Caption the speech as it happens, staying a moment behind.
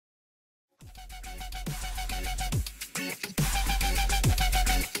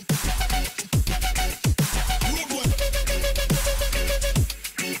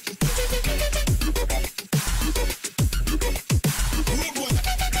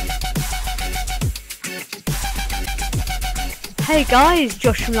Hey guys,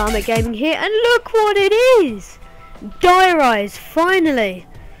 Josh from Llama Gaming here, and look what it is! Die Rise, finally!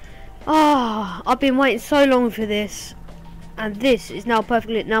 I've been waiting so long for this, and this is now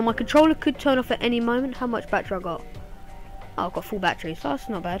perfectly lit. Now my controller could turn off at any moment. How much battery I got? Oh, I've got full battery, so that's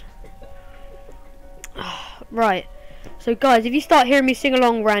not bad. Right, so guys, if you start hearing me sing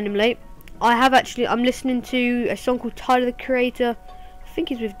along randomly, I'm listening to a song called Tyler the Creator. I think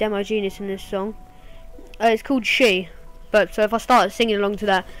he's with Demo Genius in this song. It's called She. But so if I start singing along to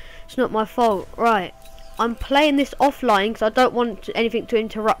that, it's not my fault. Right, I'm playing this offline because I don't want anything to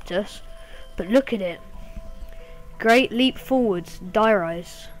interrupt us. But look at it. Great Leap Forwards, Die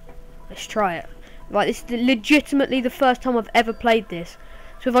Rise. Let's try it. Right, this is legitimately the first time I've ever played this.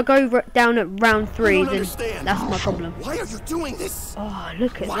 So if I go down at round 3, then that's my problem. Why are you doing this? Oh,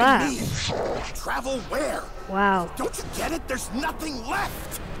 look at Why that. Me? Travel where? Wow. Don't you get it? There's nothing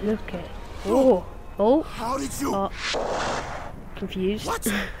left. Look at it. Oh. Oh. How did you... Confused. What?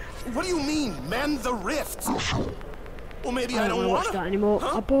 What do you mean, mend the rift? Well, maybe I don't want to watch that anymore.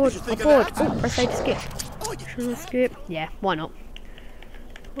 Huh? I'm bored. I'm bored. Oh, press A to skip. Oh, Should I skip? Yeah, why not?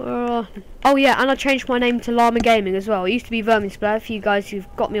 Oh yeah, and I changed my name to Llama Gaming as well. It used to be Vermin Splatter for you guys who've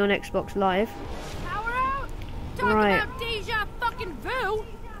got me on Xbox Live. Power out! Talk Right. about deja fucking vu!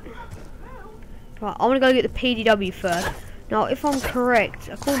 Right, I want to go get the PDW first. Now, if I'm correct,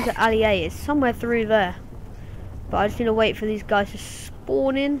 according to Ali A, it's somewhere through there. But I just need to wait for these guys to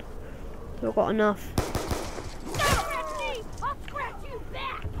spawn in. So I've got enough. I'll scratch you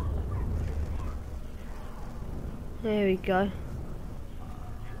back! There we go.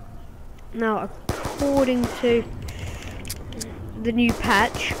 Now, according to the new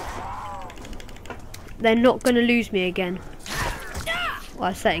patch, they're not going to lose me again. Well,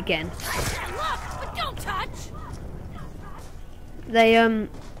 I say again. Look, but don't touch! They,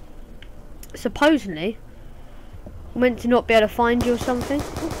 supposedly meant to not be able to find you or something.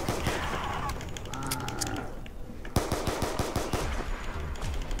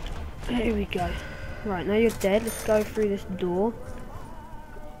 Here we go. Right, now you're dead. Let's go through this door.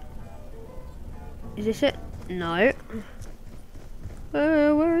 Is this it? No.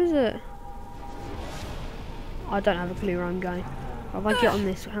 Where is it? I don't have a clue where I'm going. If I get on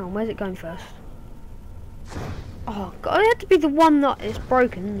this, hang on, where's it going first? Oh god, it had to be the one that is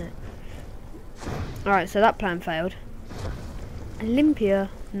broken, isn't it? Alright, so that plan failed. Olympia,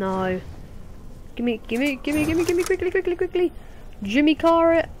 no. Gimme, quickly. Jimmy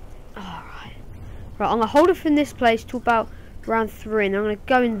Carr it. Alright. Right, I'm gonna hold it from this place to about round 3, and I'm gonna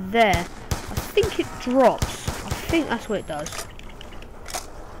go in there. I think it drops. I think that's what it does.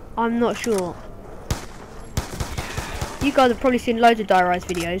 I'm not sure. You guys have probably seen loads of Die Rise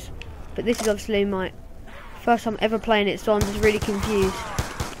videos, but this is obviously my first time ever playing it, so I'm just really confused.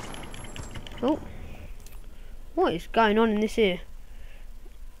 Oh, what is going on in this here?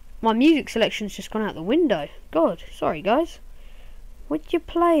 My music selection's just gone out the window. God, sorry guys. What you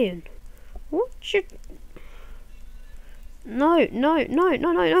playing? What you? No.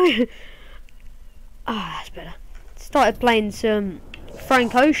 Ah, that's better. Started playing some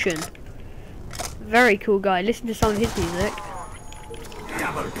Frank Ocean. Very cool guy. Listen to some of his music.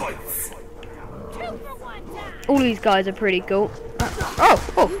 All these guys are pretty cool.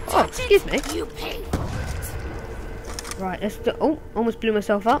 Oh, excuse me. Right, let's do. Oh, almost blew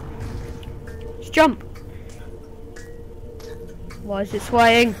myself up. Let's jump. Why is it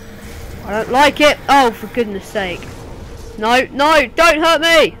swaying? I don't like it. Oh, for goodness sake. No, don't hurt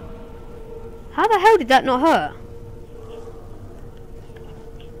me. How the hell did that not hurt?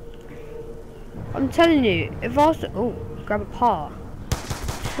 I'm telling you, if I was to... Oh, grab a part.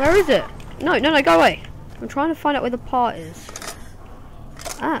 Where is it? No, go away. I'm trying to find out where the part is.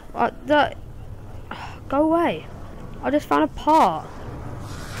 Go away. I just found a part.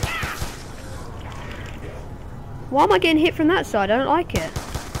 Why am I getting hit from that side? I don't like it.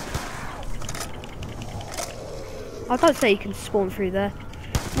 I don't say you can spawn through there.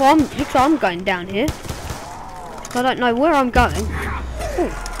 Well, looks like I'm going down here. I don't know where I'm going.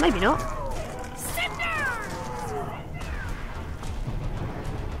 Oh, maybe not.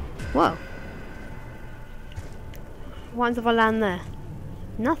 Whoa. What happens if I land there?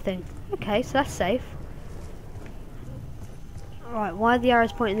 Nothing. Okay, so that's safe. Alright, why are the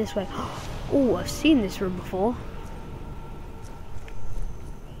arrows pointing this way? Oh, I've seen this room before.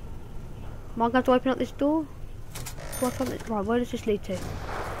 Am I going to have to open up this door? Right, where does this lead to?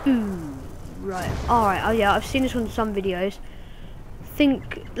 Ooh, right. Alright, oh yeah, I've seen this on some videos. I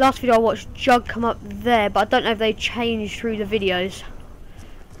think last video I watched Jug come up there, but I don't know if they changed through the videos.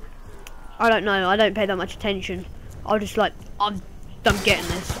 I don't know, I don't pay that much attention. I'll just like, I'm getting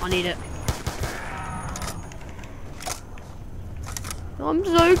this, I need it. I'm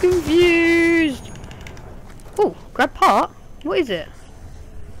so confused. Oh, grab part. What is it?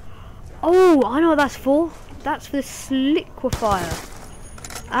 Oh, I know what that's for. That's for the liquefier.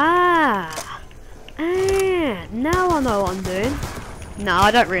 Ah. Now I know what I'm doing. No,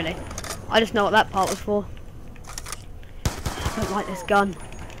 I don't really. I just know what that part was for. I don't like this gun.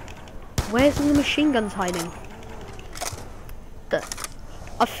 Where's all the machine guns hiding?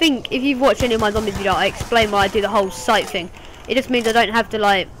 I think if you've watched any of my zombies videos, I explain why I do the whole sight thing. It just means I don't have to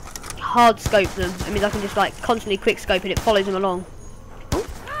like hard scope them. It means I can just like constantly quick scope and it follows them along. Oh,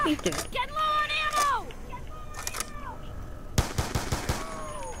 what are you doing? Get low on ammo!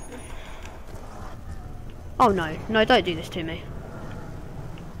 Oh no, no, don't do this to me.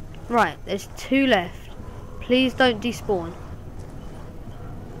 Right, there's 2 left. Please don't despawn.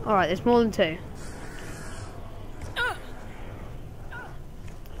 Alright, there's more than 2.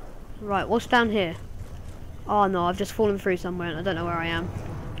 Right, what's down here? Oh no, I've just fallen through somewhere and I don't know where I am.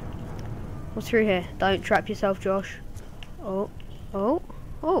 What's through here? Don't trap yourself, Josh. Oh, oh,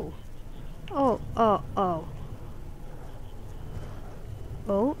 oh, oh, oh, oh.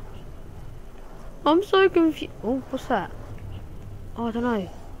 Oh. I'm so confused. Oh, what's that? Oh, I don't know.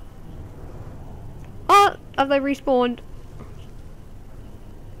 Oh, have they respawned?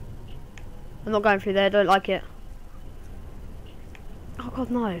 I'm not going through there, don't like it. Oh god,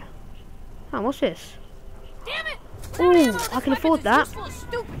 no. Oh, what's this? Damn it! Ooh, I can afford that.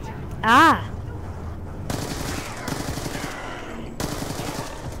 Ah.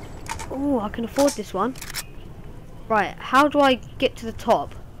 Oh, I can afford this one. Right, how do I get to the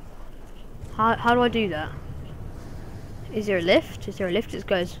top? How do I do that? Is there a lift? Is there a lift that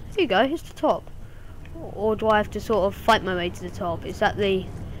goes, here you go, here's the top? Or do I have to sort of fight my way to the top? Is that the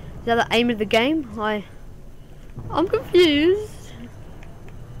aim of the game? I'm confused.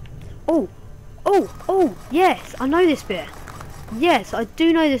 Oh, oh, oh, yes, I know this bit. Yes, I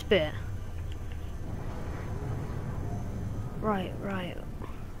do know this bit. Right, right.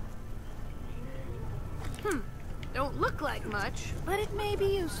 Don't look like much, but it may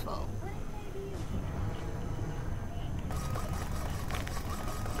be useful.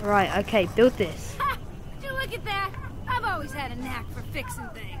 Right, okay, build this. Ha! Would you look at that? I've always had a knack for fixing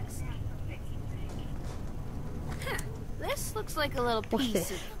things. Huh. This looks like a little What's piece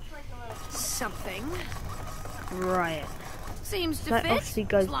this? of something. Right. Seems to That fit, obviously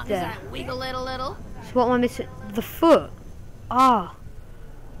goes as long there. as I wiggle it a little. So what am I missing? The foot. Ah.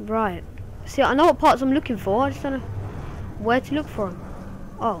 Right. See, I know what parts I'm looking for. I just don't know where to look for them.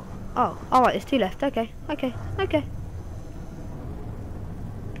 Oh. Oh. Alright, there's 2 left. Okay. Okay. Okay.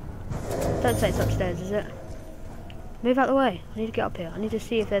 Don't say it's upstairs, is it? Move out the way. I need to get up here. I need to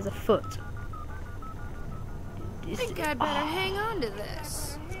see if there's a foot. I think I'd better hang on to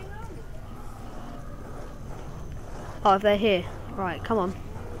this. Oh, if they're here. Right, come on.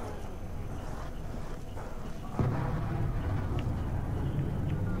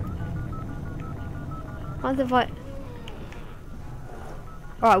 Alright,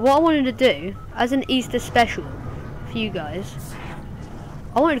 what I wanted to do, as an Easter special for you guys,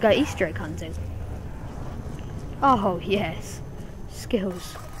 I wanted to go Easter egg hunting. Oh, yes.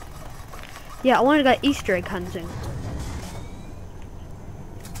 Skills. Yeah, I wanted to go Easter egg hunting.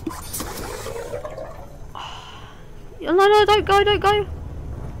 No, no, don't go, don't go.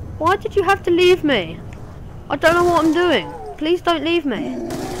 Why did you have to leave me? I don't know what I'm doing. Please don't leave me.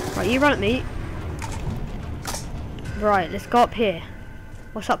 Right, you run at me. Right, let's go up here.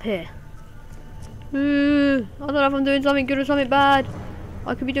 What's up here? I don't know if I'm doing something good or something bad.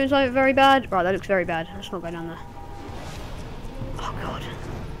 I could be doing something very bad. Right, that looks very bad. Let's not go down there. Oh, God.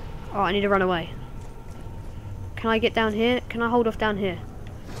 Alright, I need to run away. Can I get down here? Can I hold off down here?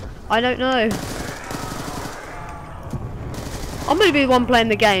 I don't know. I'm going to be the one playing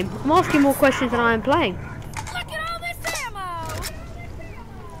the game. I'm asking more questions than I am playing. Look at all this ammo!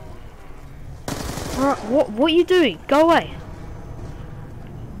 Alright, what are you doing? Go away.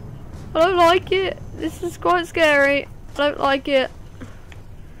 I don't like it. This is quite scary. I don't like it.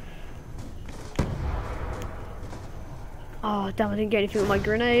 Oh, damn, I didn't get anything with my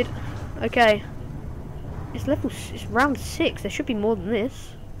grenade. Okay. It's round 6. There should be more than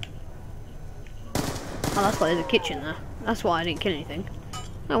this. Oh, that's why there's a kitchen there. That's why I didn't kill anything.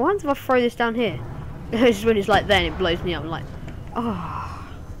 No, what happens if I throw this down here? It's just when it's like there and it blows me up. I'm like, oh.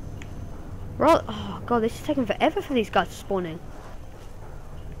 Right. Oh, God, this is taking forever for these guys to spawn in.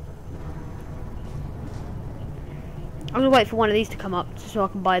 I'm going to wait for one of these to come up so I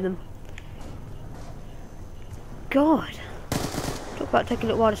can buy them. God. Talk about taking a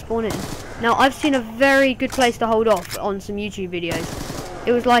little while to spawn in. Now, I've seen a very good place to hold off on some YouTube videos.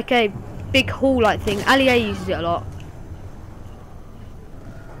 It was like a big hall-like thing. Ali A uses it a lot.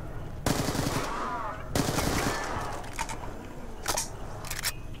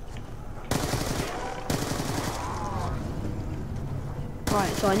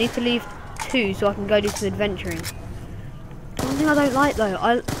 Right, so I need to leave 2 so I can go do some adventuring. One thing I don't like though,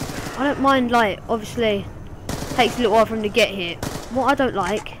 I don't mind, like, obviously it takes a little while for him to get here. What I don't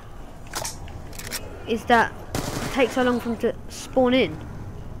like is that it takes so long for him to spawn in.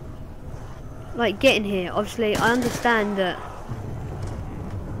 Like, getting here, obviously I understand that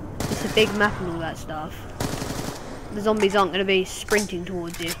it's a big map and all that stuff. The zombies aren't going to be sprinting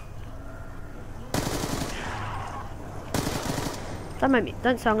towards you.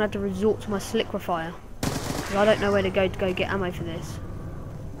 Don't say I'm going to have to resort to my sliquifier, because I don't know where to go get ammo for this.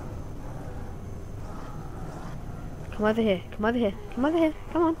 Come over here, come over here, come over here,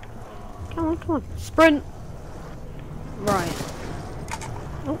 come on. Come on, come on. Sprint! Right.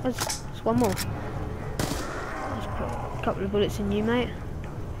 Oh, there's one more. Let's put a couple of bullets in you, mate.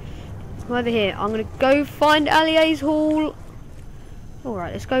 Come over here. I'm going to go find Allier's Hall.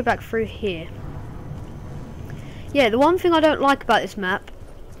 Alright, let's go back through here. Yeah, the one thing I don't like about this map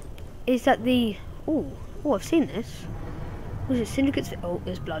is that the... Oh, I've seen this. Was it Syndicate's... Oh,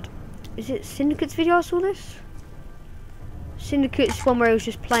 there's blood. Is it Syndicate's video I saw this? Syndicate's one where he was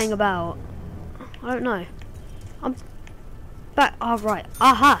just playing about. I don't know. I'm back. Oh, right.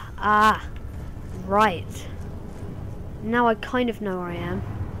 Aha! Ah! Right. Now I kind of know where I am.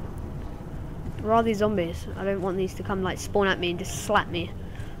 Where are these zombies? I don't want these to come, like, spawn at me and just slap me.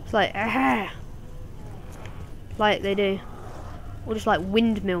 It's like, ah! Like they do. Or just like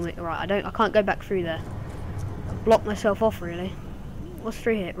windmill me. Right, I can't go back through there. I block myself off, really. What's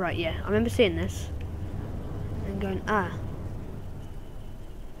through here? Right, yeah. I remember seeing this. And going, ah.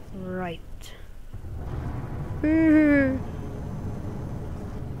 Right. I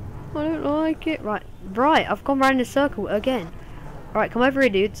don't like it. Right, I've gone round in a circle again. Right, come over here,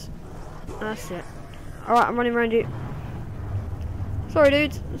 dudes. That's it. Alright, I'm running around you. Sorry,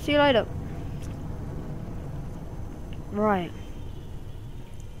 dudes. See you later. Right.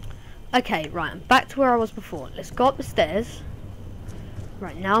 Okay, right, I'm back to where I was before. Let's go up the stairs.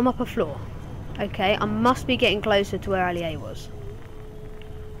 Right, now I'm up a floor. Okay, I must be getting closer to where Allier was.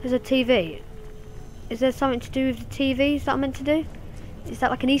 There's a TV. Is there something to do with the TVs that I'm meant to do? Is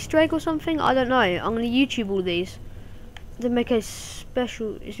that like an Easter egg or something? I don't know. I'm going to YouTube all these. Then make a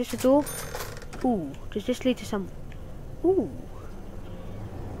special... Is this a door? Ooh, does this lead to some... Ooh.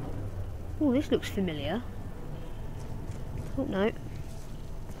 Ooh, this looks familiar. Oh, no.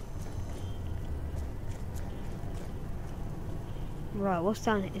 Right, what's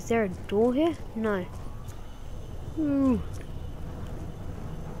down here? Is there a door here? No. Ooh.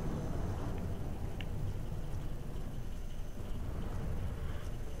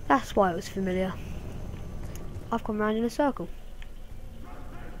 That's why it was familiar. I've gone round in a circle.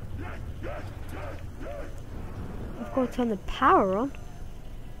 I've got to turn the power on.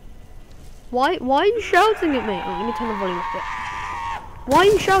 Why are you shouting at me? Oh, let me turn the volume up a bit. Why are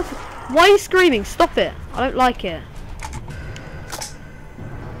you shouting? Why are you screaming? Stop it. I don't like it.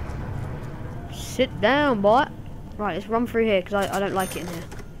 Sit down, boy. Right, let's run through here because I don't like it in here.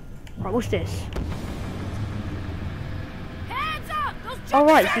 Right, what's this? Hands up!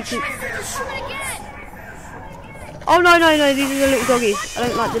 Alright, so you can... Oh, no, these are the little doggies. I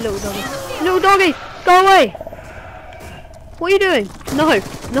don't like the little doggies. Little doggy! Go away! What are you doing? No!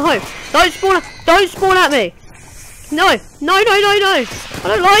 Don't spawn at me! No! I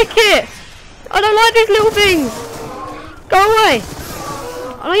don't like it! I don't like these little things! Go away!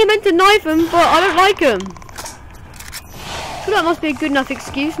 I know you're meant to knife them, but I don't like them. So that must be a good enough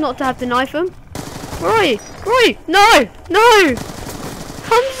excuse not to have to knife them. Where are you? No!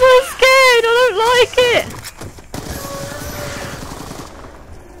 I'm so scared! I don't like it!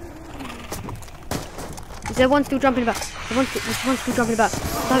 Is there one still jumping about? There's one still jumping about.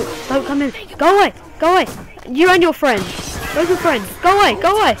 Don't come in. Go away! You and your friend. Where's your friend? Go away!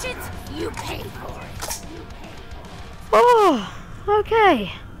 You pay for it. Oh,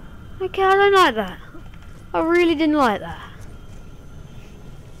 okay, I don't like that. I really didn't like that.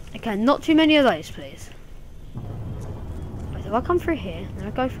 Okay, not too many of those, please. Right, so I come through here, and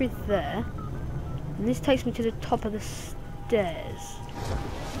I go through there, and this takes me to the top of the stairs.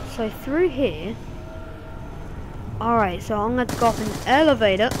 So through here. Alright, so I'm going to go up an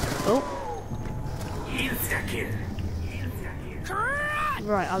elevator. Oh.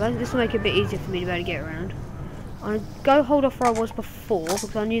 Right, this will make it a bit easier for me to be able to get around. I'm going to go hold off where I was before,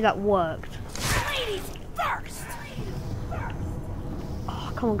 because I knew that worked. Ladies first.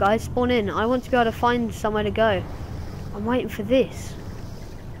 Oh, come on guys, spawn in. I want to be able to find somewhere to go. I'm waiting for this.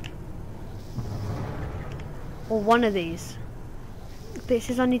 Or one of these. But it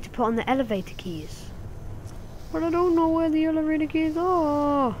says I need to put on the elevator keys. But I don't know where the elevator keys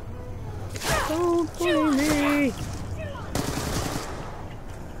are. Don't bully me.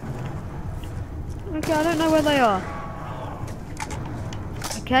 Okay, I don't know where they are.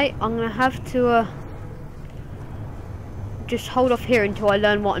 Okay, I'm gonna have to just hold off here until I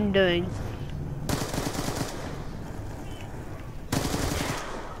learn what I'm doing.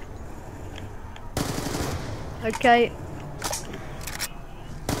 Okay.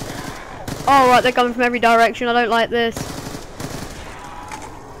 Oh right, they're coming from every direction. I don't like this.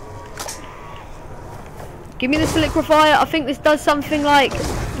 Give me the liquefier. I think this does something like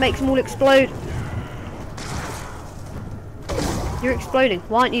makes them all explode. You're exploding.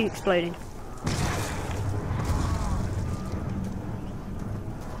 Why aren't you exploding?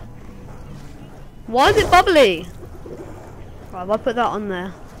 Why is it bubbly? Right, if I put that on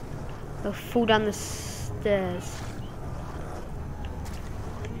there, they'll fall down the stairs.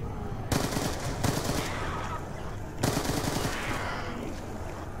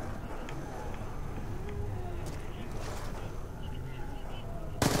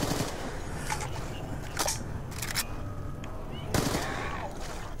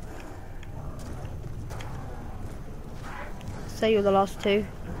 Say you're the last two.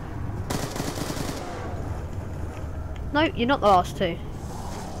 No, you're not the last two.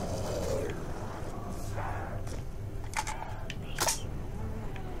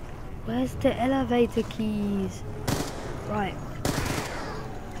 Where's the elevator keys? Right.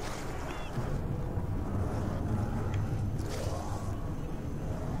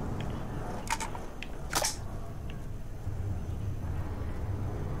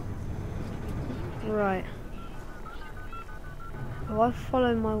 Right. Oh, I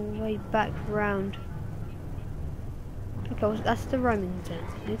follow my way back round. Okay, well, that's the Romans then.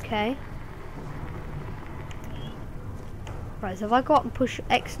 Okay. Right, so if I go up and push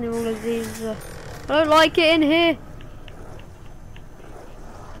X near all of these, I don't like it in here.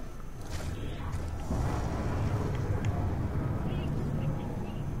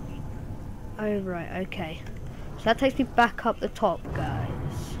 Oh right, okay. So that takes me back up the top, guys.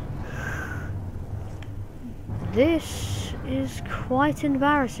 This is quite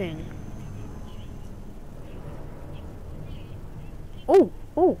embarrassing. Oh,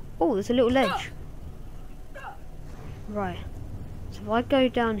 oh, oh, there's a little ledge. Right. So if I go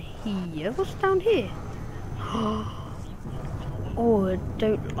down here, what's down here? Oh, I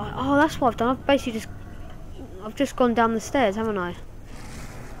don't like. Oh, that's what I've done. I've basically I've just gone down the stairs, haven't I?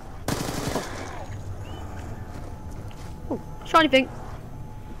 Oh, shiny thing.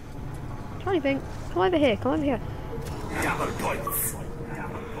 Shiny thing. Come over here. Come over here. Double points.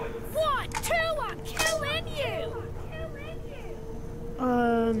 1, 2, I'm killing you!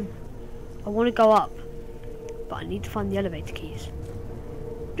 I want to go up, but I need to find the elevator keys.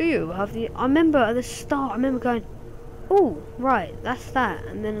 Do you have the? I remember at the start. I remember going, "Oh, right, that's that,"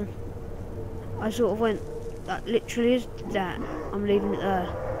 and then I sort of went, "That literally is that." I'm leaving it there.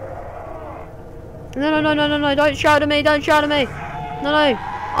 No, no, no, no, no, no! Don't shout at me! Don't shout at me! No, no!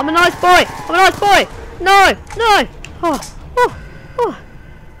 I'm a nice boy! I'm a nice boy! No! No! Oh! Oh! Oh!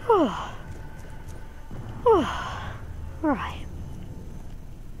 Oh! Oh! Right.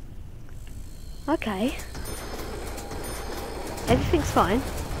 Okay. Everything's fine.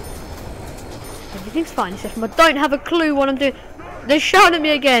 Everything's fine, except I don't have a clue what I'm doing. They're shouting at me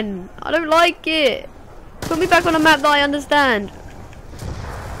again. I don't like it. Put me back on a map that I understand.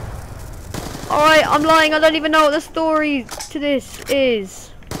 Alright, I'm lying. I don't even know what the story to this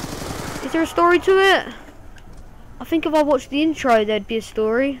is. Is there a story to it? I think if I watched the intro, there'd be a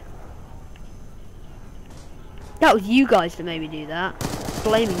story. That was you guys that made me do that.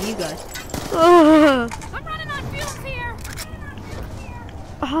 Blaming you guys. I'm running on fumes here!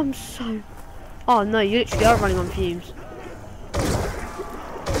 I'm so... Oh no, you literally are running on fumes. I'm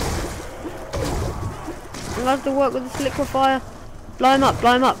gonna have to work with this liquefier. Blow him up,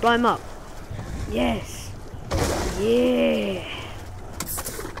 blow him up, blow him up. Yes. Yeah.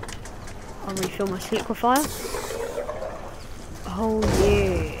 I'll refill my liquefier. Oh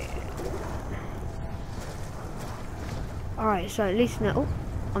yeah. Alright, so at least now... Oh,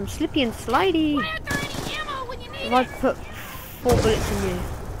 I'm slippy and slidey. Why aren't there any ammo when you need If I put 4 bullets in you,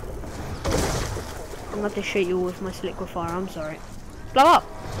 I'm going to have to shoot you all with my liquefier, I'm sorry. Blow up!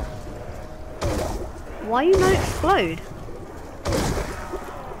 Why you not explode?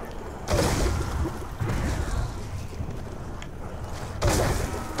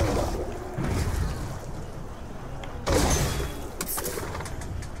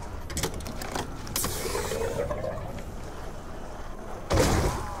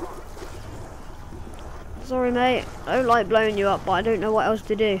 Sorry mate, I don't like blowing you up, but I don't know what else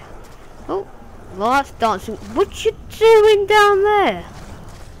to do. Oh, well that's dancing. What you doing down there?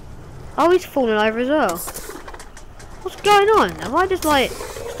 Oh, he's falling over as well. What's going on? Have I just like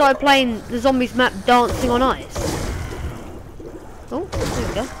started playing the zombies map Dancing on Ice. Oh, there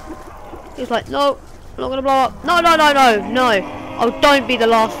we go. He was like, no, I'm not gonna blow up. No, no, no, no, no. Oh, don't be the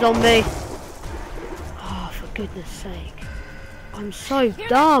last zombie. Oh, for goodness sake. I'm so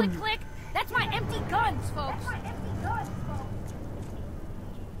dumb. Click, click. That's my empty guns, folks.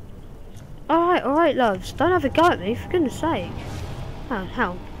 Alright, loves. Don't have a go at me, for goodness sake.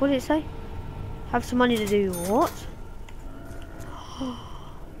 How? What did it say? Have some money to do what?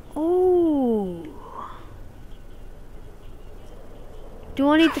 Oh. Do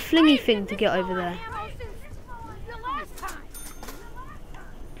I need the flingy thing to get over there?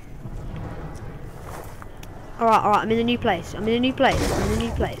 Alright, I'm in a new place.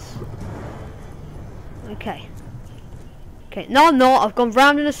 Okay. Okay, no I'm not. I've gone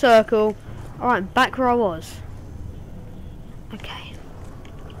round in a circle. Alright, I'm back where I was. Okay.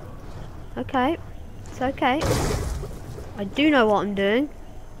 Okay. It's okay. I do know what I'm doing.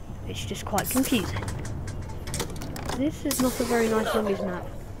 It's just quite confusing. This is not a very nice zombies map.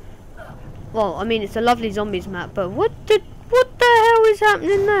 Well, I mean it's a lovely zombies map, but what the hell is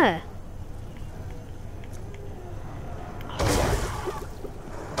happening there?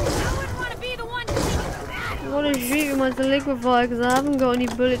 I want to shoot him as a liquefier because I haven't got any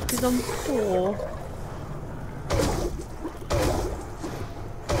bullets because I'm poor.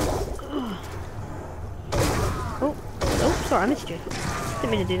 Oh, sorry, I missed you.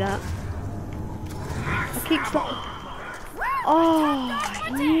 Didn't mean to do that. I keep Oh,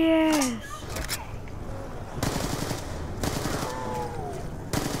 yes.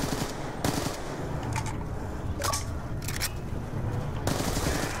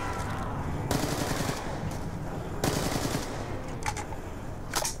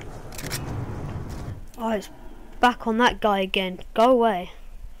 Oh, it's back on that guy again. Go away.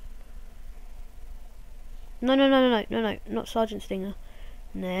 No, not Sergeant Stinger.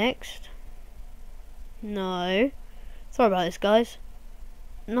 Next. No. Sorry about this, guys.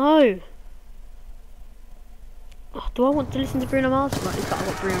 No. Oh, do I want to listen to Bruno Mars? Right, I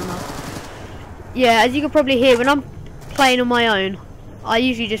got Bruno Mars. Yeah, as you can probably hear, when I'm playing on my own, I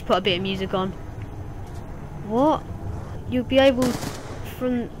usually just put a bit of music on. What? You'll be able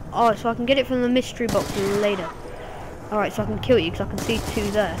from... Oh, so I can get it from the mystery box later. Alright, so I can kill you because I can see two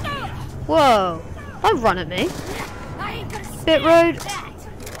there. Whoa! Don't run at me. Bit rude.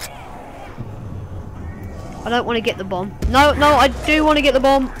 I don't want to get the bomb. No, I do want to get the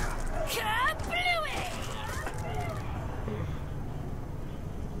bomb.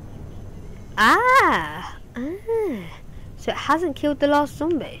 Ah. So it hasn't killed the last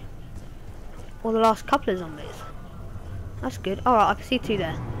zombie. Or the last couple of zombies. That's good. Alright, I can see two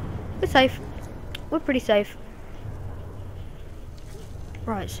there. We're safe. We're pretty safe.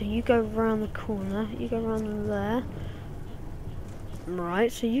 Right, so you go around the corner. You go around there.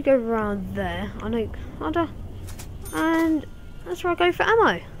 Right, so you go around there. I know. And that's where I go for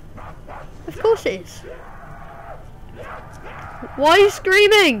ammo. Of course it is. Why are you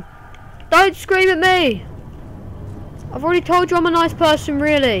screaming? Don't scream at me. I've already told you I'm a nice person,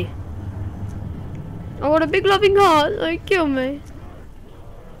 really. I got a big loving heart. Don't kill me.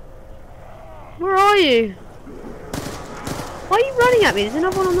 Where are you? Why are you running at me? There's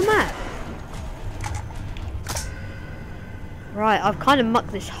another one on the map. Right, I've kind of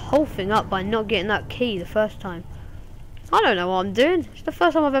mucked this whole thing up by not getting that key the first time. I don't know what I'm doing. It's the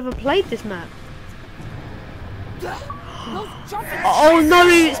first time I've ever played this map. Oh no,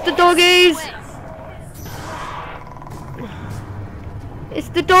 it's the doggies! It's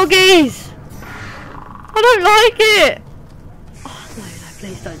the doggies! I don't like it! Oh, no,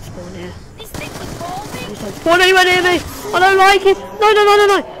 please don't spawn here. Please don't spawn anywhere near me! I don't like it! No!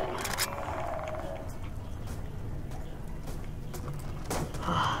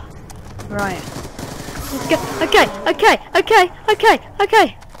 Right. Okay.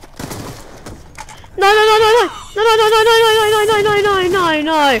 No.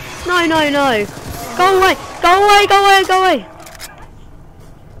 Go away.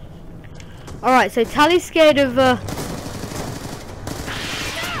 Alright, so Tally's scared of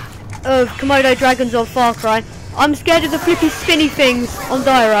Komodo dragons on Far Cry. I'm scared of the flippy spinny things on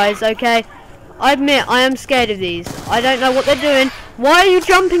Die Rise, okay? I admit, I am scared of these. I don't know what they're doing. Why are you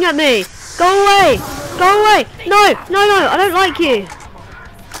jumping at me? Go away! No, I don't like you.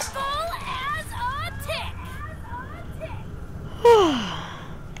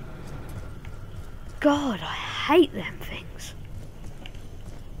 God, I hate them things.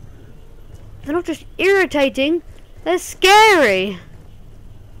 They're not just irritating, they're scary.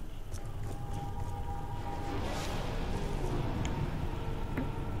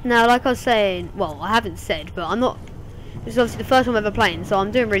 Now, like I was saying, well, I haven't said, but I'm not This is obviously the first time I'm ever playing, so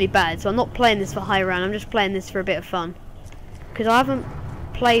I'm doing really bad. So I'm not playing this for high round, I'm just playing this for a bit of fun. Because I haven't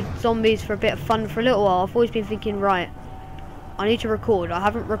played zombies for a bit of fun for a little while. I've always been thinking, right, I need to record. I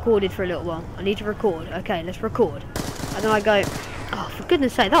haven't recorded for a little while. I need to record. Okay, let's record. And then I go, oh, for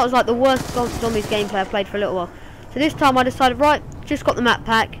goodness sake, that was like the worst zombies gameplay I've played for a little while. So this time I decided, right, just got the map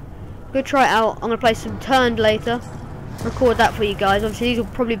pack. Go try it out. I'm going to play some Turned later. Record that for you guys. Obviously these will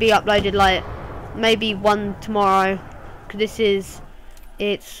probably be uploaded like maybe one tomorrow. Because this is,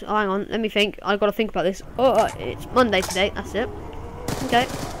 it's, oh, hang on, let me think. I've got to think about this. Oh, it's Monday today. That's it. Okay.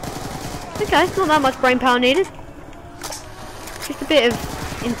 Okay, not that much brain power needed. Just a bit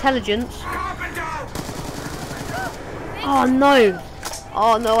of intelligence. Oh no!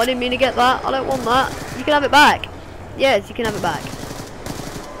 Oh no, I didn't mean to get that. I don't want that. You can have it back. Yes, you can have it back.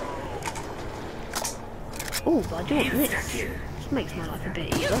 Oh, but I do want this. This makes my life a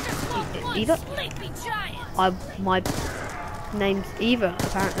bit easier. Eva? My name's Eva,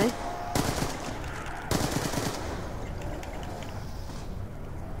 apparently.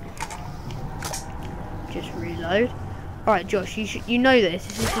 Just reload. Alright, Josh, you know this.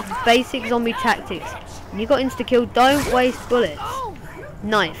 This is just basic zombie tactics. When you got insta-kill, don't waste bullets.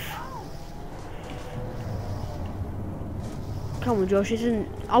 Knife. Come on, Josh,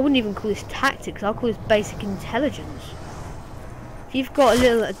 I wouldn't even call this tactics, I'll call this basic intelligence. If you've got a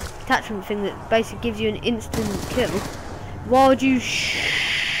little attachment thing that basically gives you an instant kill, why would you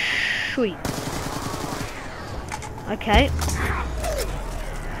shoot? Okay.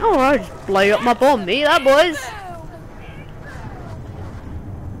 Alright, just blow up my bomb. Eat that, boys.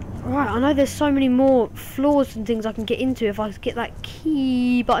 Right, I know there's so many more floors and things I can get into if I get that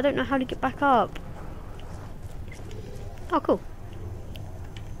key, but I don't know how to get back up. Oh, cool.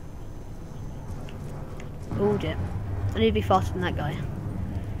 Oh dear. I need to be faster than that guy.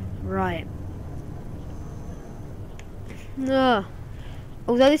 Right. No.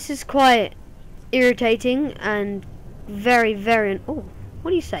 Although this is quite irritating and very, very... Oh,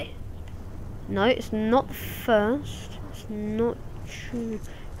 what do you say? No, it's not first. It's not true.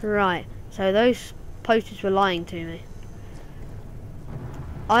 Right. So those posters were lying to me.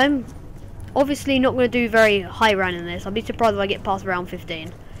 I'm obviously not going to do very high round in this. I'll be surprised if I get past round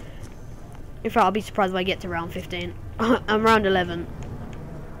 15. In fact, I'll be surprised if I get to round 15. I'm round 11.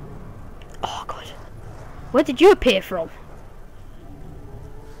 Oh, God. Where did you appear from?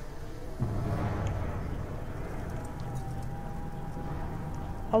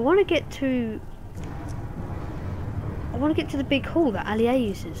 I want to get to the big hall that Allier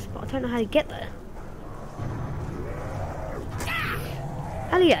uses, but I don't know how to get there.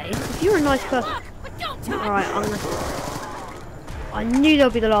 Allier, if you're a nice person... Alright, I knew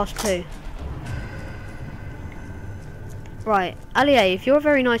there'll be the last two. Right, Allier, if you're a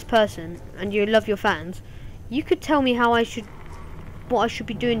very nice person and you love your fans, you could tell me what I should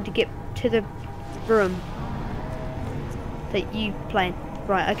be doing to get to the room that you play.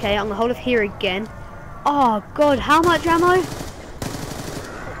 Right, okay, I'm gonna hold off here again. Oh God, how much ammo?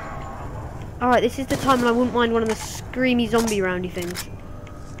 Alright, this is the time when I wouldn't mind one of the screamy zombie roundy things.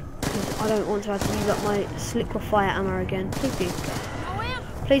 Because I don't want to have to use up my liquefy ammo again. Please be.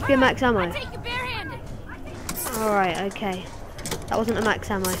 Please be a max ammo. Alright, okay. That wasn't a max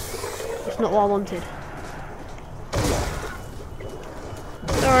ammo. It's not what I wanted.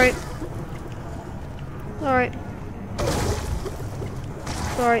 Sorry. Sorry.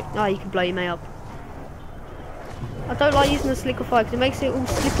 Sorry. Oh, you can blow your mate up. I don't like using the liquefy because it makes it all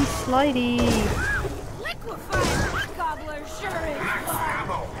slippy slidey. Liquefy gobbler sure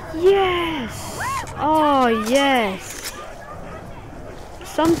is. Yes! Oh, yes!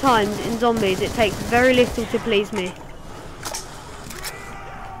 Sometimes in zombies it takes very little to please me.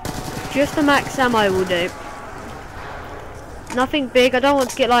 Just a max ammo will do. Nothing big, I don't want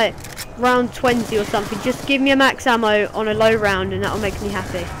to get like round 20 or something. Just give me a max ammo on a low round and that'll make me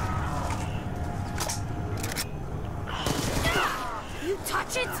happy. You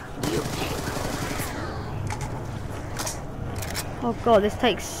touch it, you pay. Oh God, this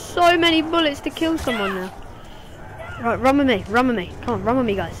takes so many bullets to kill someone now. Right, run with me, run with me. Come on, run with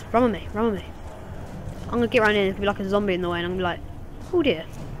me guys, run with me, run with me. I'm gonna get around here and there's gonna be like a zombie in the way and I'm gonna be like, oh dear.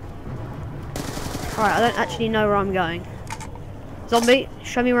 Alright, I don't actually know where I'm going. Zombie,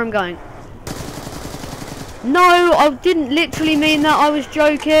 show me where I'm going. No, I didn't literally mean that, I was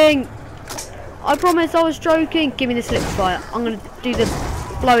joking. I promise I was joking. Give me the liquefy. I'm gonna do the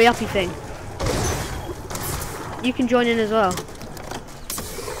blowy uppy thing. You can join in as well.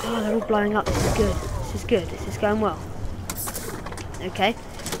 Oh, they're all blowing up, this is good. This is good, this is going well. Okay,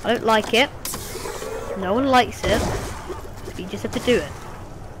 I don't like it. No one likes it. But you just have to do it.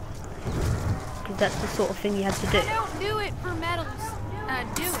 that's the sort of thing you had to do. I don't do it for medals. I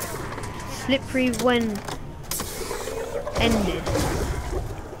do it. Slippery when ended.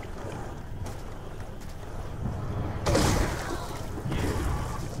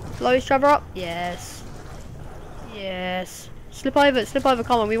 Blow each other up? Yes. Yes. Slip over,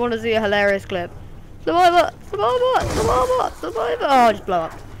 come on, we want to see a hilarious clip. Slip over, slip over, slip over, slip over. Oh, just blow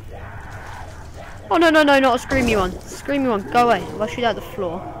up. Oh, no, not a screamy one. Screamy one, go away. If I shoot out the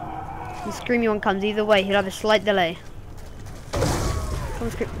floor, the screamy one comes either way, he'll have a slight delay. Come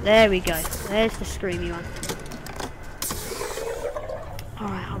on, there we go. There's the screamy one.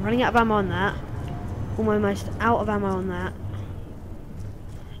 Alright, I'm running out of ammo on that. Almost out of ammo on that.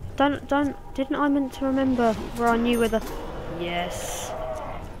 Didn't I meant to remember where I knew where the... Yes.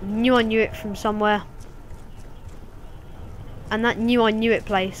 I knew it from somewhere. And that I knew it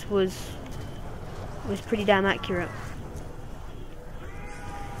place was pretty damn accurate.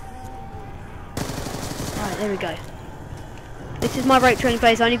 Alright, there we go. This is my rope training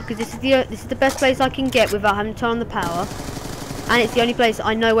place only because this is the best place I can get without having to turn on the power. And it's the only place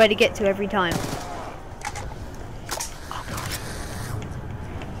I know where to get to every time.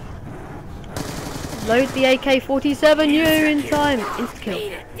 Load the AK-47U in time. Insta kill.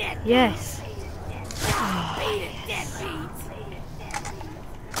 Yes.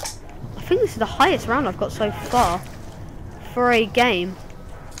 I think this is the highest round I've got so far for a game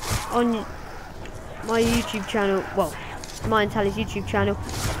on my YouTube channel. Well, mine and Tally's YouTube channel,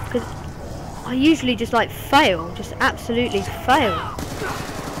 because I usually just like fail, just absolutely fail.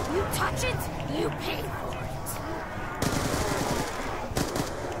 You touch it, you pay for it.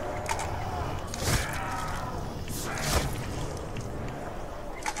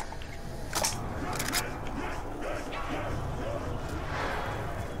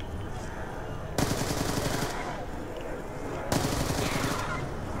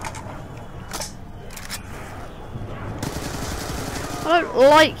 I don't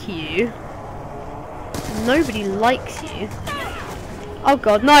like you. Nobody likes you. Oh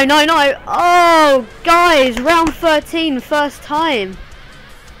god, no. Oh, guys, round 13, first time.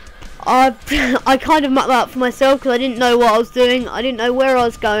 I kind of mucked that up for myself because I didn't know what I was doing. I didn't know where I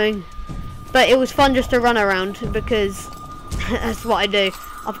was going. But it was fun just to run around because that's what I do.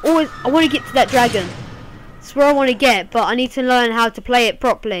 I want to get to that dragon. That's where I want to get, but I need to learn how to play it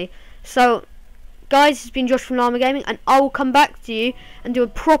properly. So, guys, it's been Josh from Llama Gaming, and I will come back to you and do a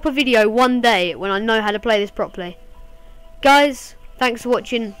proper video one day when I know how to play this properly. Guys, thanks for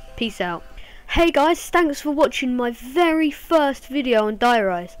watching. Peace out. Hey guys, thanks for watching my very first video on Die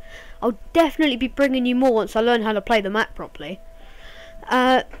Rise. I'll definitely be bringing you more once I learn how to play the map properly.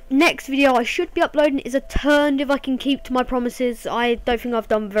 Next video I should be uploading is a turn if I can keep to my promises. I don't think I've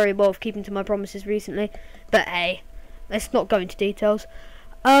done very well of keeping to my promises recently, but hey, let's not go into details.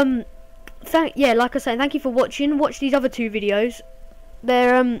 Yeah, like I say, thank you for watching. Watch these other two videos.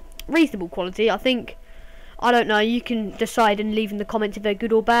 They're reasonable quality, I think. I don't know, you can decide and leave in the comments if they're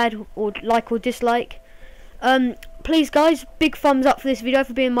good or bad, or like or dislike. Please guys, big thumbs up for this video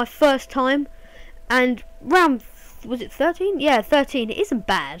for being my first time. And round, was it 13? Yeah, 13. It isn't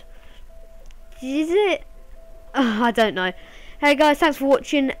bad. Is it? I don't know. Hey guys, thanks for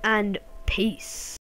watching and peace.